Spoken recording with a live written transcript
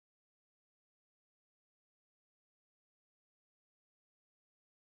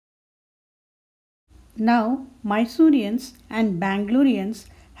Now, Mysoreans and Bangaloreans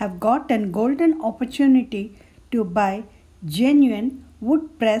have got an golden opportunity to buy genuine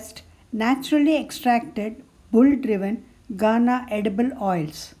wood-pressed, naturally extracted, bull-driven Ghana edible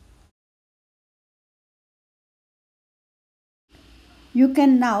oils. You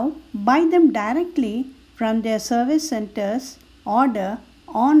can now buy them directly from their service centers, order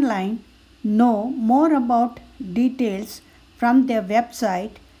online, know more about details from their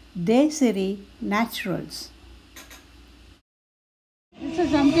website Desiri Naturals. This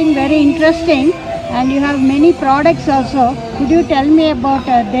is something very interesting, and you have many products also. Could you tell me about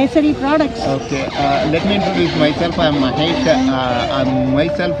Desiri products? Okay, let me introduce myself. I am Mahesh. I'm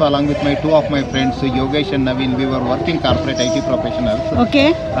myself along with my two of my friends, Yogesh and Naveen. We were working corporate IT professionals. Okay.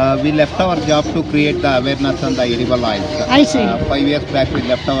 We left our job to create the awareness on the edible oils. I see. 5 years back we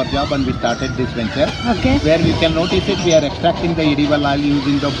left our job and we started this venture. Okay. Where you can notice it, we are extracting the edible oil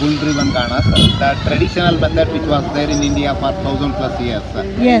using the bull-driven ganas, the traditional method which was there in India for 1000+ years.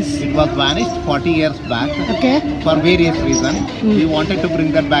 Yes. It was vanished 40 years back. Okay. For various reasons. We wanted to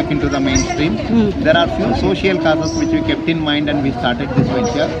bring that back into the mainstream. There are few social causes which we kept in mind and we started this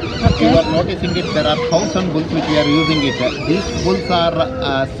venture. Okay. We were noticing it, there are 1000 bulls which we are using it. These bulls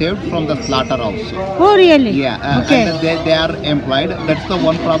are saved from the slaughterhouse. Oh really? Yeah. Okay. And they are employed. That's the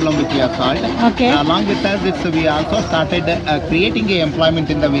one problem which we have solved. Okay. Along with us, we also started creating a employment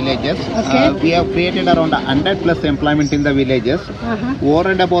in the villages. Okay. We have created around 100+ employment in the villages.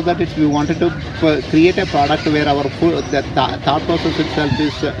 Over and above that, we wanted to create a product where our food, the thought process itself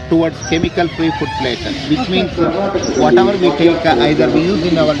is towards chemical-free food plate, which means whatever we take, either we use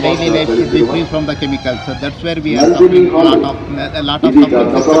in our daily life should be free from the chemicals. So that's where we are suffering a lot of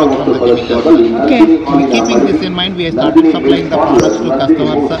supplements from the chemicals. Okay. Keeping this in mind, we started supplying the products to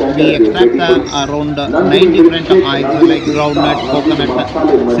customers. We extract around 9 different oils like groundnut, coconut,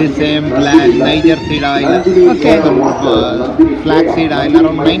 sesame, black, Niger seed oil, flaxseed oil.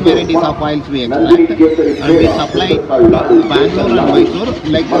 Around 9 varieties of oils we extract, and we supply Bangalore and Mysore.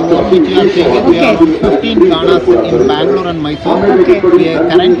 Like the one which you are saying, we have around 15 Ghanas in Bangalore and Mysore.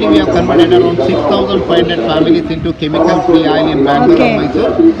 Currently we have converted around 6,500 families into chemical-free oil in Bangalore and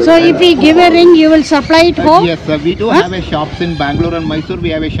Mysore. So if we give a ring, you will supply it home? Yes, we do have a shops in Bangalore and Mysore. We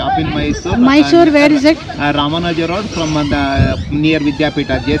have a shop in Mysore. Mysore, where is it? Ramanaja Road from near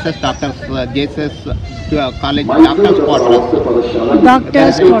Vidyapita, JSS Doctors, JSS College, Doctors Quarters.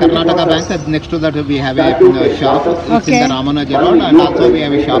 Doctors Quarters. Karnataka Bank, next to that we have a shop. It's in the Ramanaja Road, and also we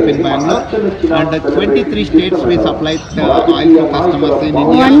have a shop in Bangalore. And 23 states we supply oil to customers in India.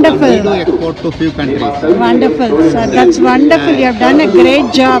 Wonderful. And we do export to few countries. Wonderful, sir. That's wonderful. You have done a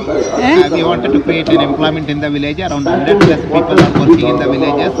great job. We wanted to create an employment in the village. Around 100+ people are working in the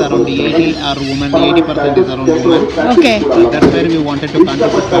villages. Around 80 are women. 80% is around women. Okay. That's where we wanted to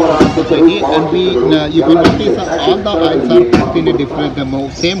contribute back to the society. And we, you can notice all the oils are put in a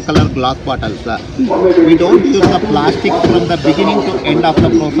different, same color glass bottles. We don't use the plastic from the beginning to end of the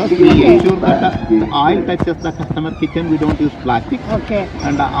process. We ensure that the oil touches the customer kitchen. We don't use plastic. Okay.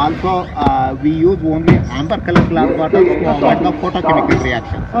 And also we use only amber color glass bottles to avoid the photochemical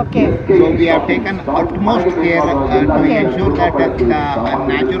reactions. Okay. So we have taken utmost care to ensure that the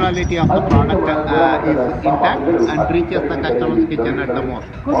naturality of the product is intact and reaches the customer's kitchen at the most.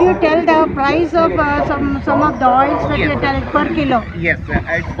 Could you tell the price of some of the oils that you tell per kilo? Yes,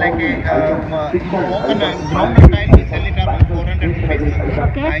 it's like a groundnut oil. We sell it around 400 rupees.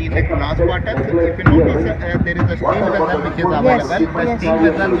 Okay. In the glass bottles, if you notice, there is a steel vessel which is available. The steel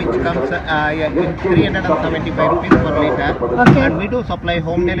vessel which comes in 375 rupees per liter. Okay. And we do supply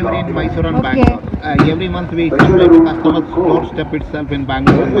home delivery in Mysore and Bangalore. Every month we supply to customers' doorstep itself in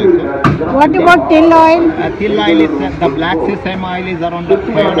Bangalore and Mysore. What about till oil? Till oil is the black sesame oil is around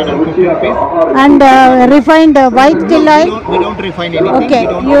 550 rupees. And refined white till oil? We don't refine anything. Okay,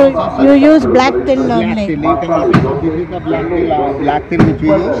 you use black till only. You can notice this is the black till which we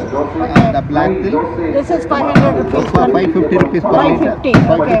use. The black till. This is 500 rupees. 550 rupees per liter. 550. Okay.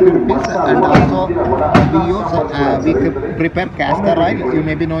 550 rupees. And also we prepare castor oil. You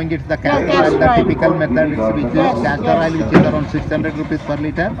may be knowing it's the castor oil. The typical method which is castor oil, which is around 600 rupees per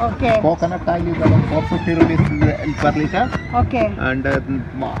liter. Okay. Coconut oil is around 450 rupees per liter. Okay. And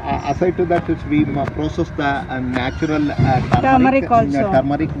aside to that, we process the natural turmeric also.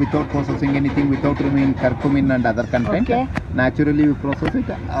 Turmeric without processing anything, without removing curcumin and other content. Okay. Naturally we process it.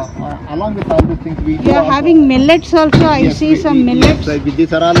 Along with all these things, we You are having millets also. I see some millets. Yes,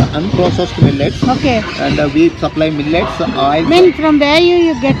 these are all unprocessed millets. Okay. And we supply millets, oil. From where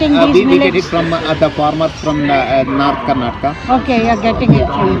you getting these we millets? get it from the farmers from North Karnataka. Okay, you are getting it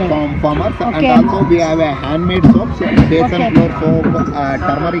from there. From farmers, Okay. and also we have a handmade soaps, besan flour soap,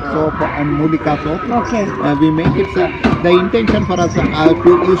 turmeric soap, and mulika soap. Okay. We make it. The intention for us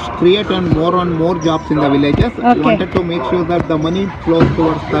is create and more jobs in the villages. Okay. We wanted to make sure that the money flows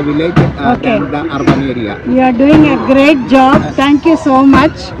towards the village Okay. than the urban area. You are doing a great job. Thank you so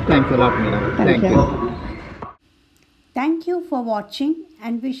much. Thanks a lot, madam. Thank Thank you. you. Thank you for watching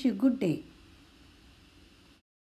and wish you good day.